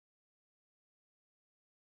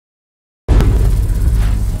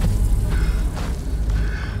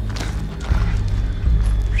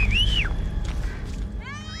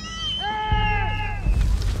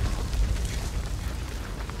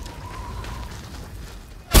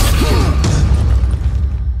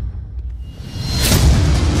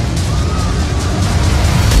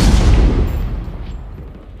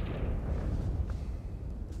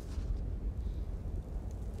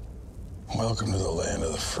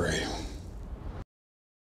free.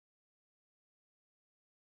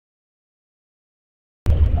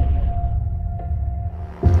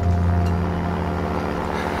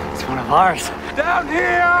 It's one of ours. Down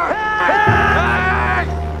here! Hey!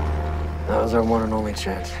 That was our one and only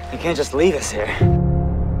chance. You can't just leave us here.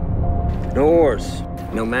 No oars,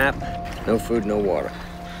 no map, no food, no water.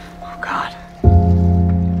 Oh, God.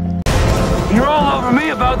 You're all over me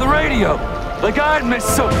about the radio. Like I'd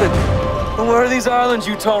missed something. And where are these islands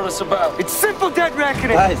you told us about? It's simple dead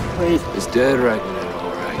reckoning. Guys, please. It's dead reckoning,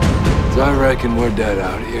 all right. 'Cause I reckon we're dead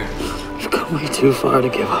out here. We've come way too far to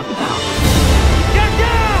give up now. Get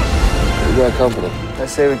down! We got company. I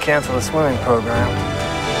say we cancel the swimming program.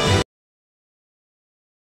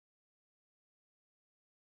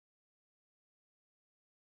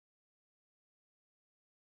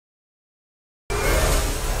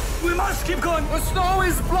 We must keep going. The snow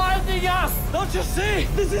is blinding us. Don't you see?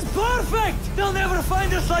 This is perfect. They'll never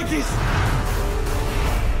find us like this.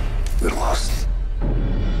 We're lost.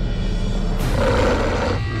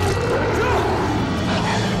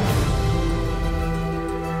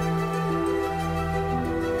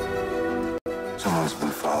 Someone's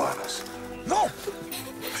been following us. No!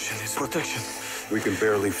 She needs protection. We can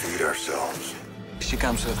barely feed ourselves. She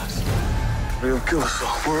comes with us. They'll kill us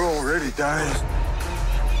all. We're already dying.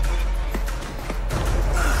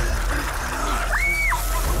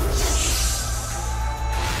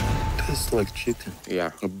 Tastes like chicken.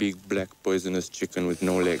 Yeah, a big black poisonous chicken with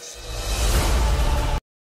no legs.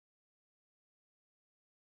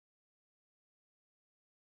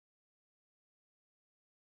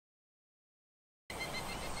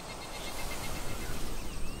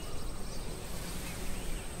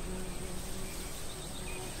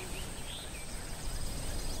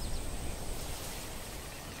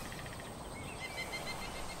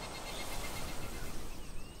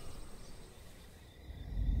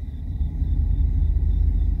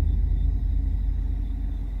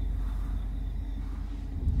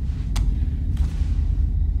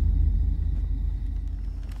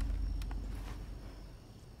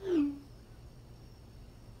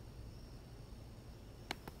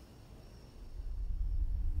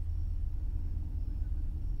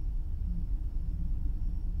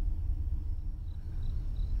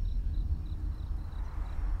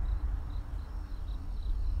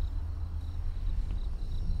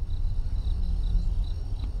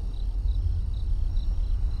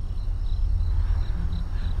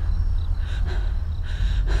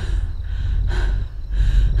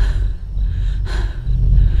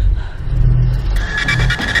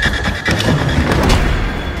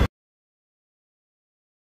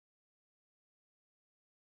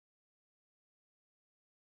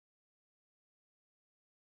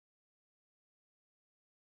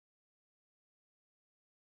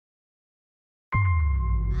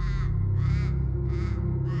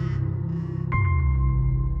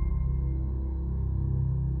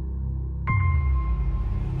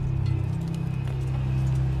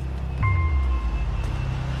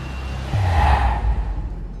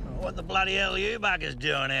 What the bloody hell are you buggers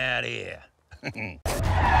doing out here? Did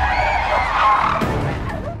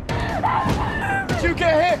you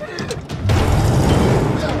get hit?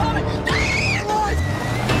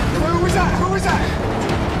 Who was that? Who was that?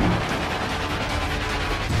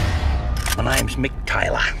 My name's Mick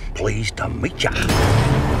Taylor. Pleased to meet ya.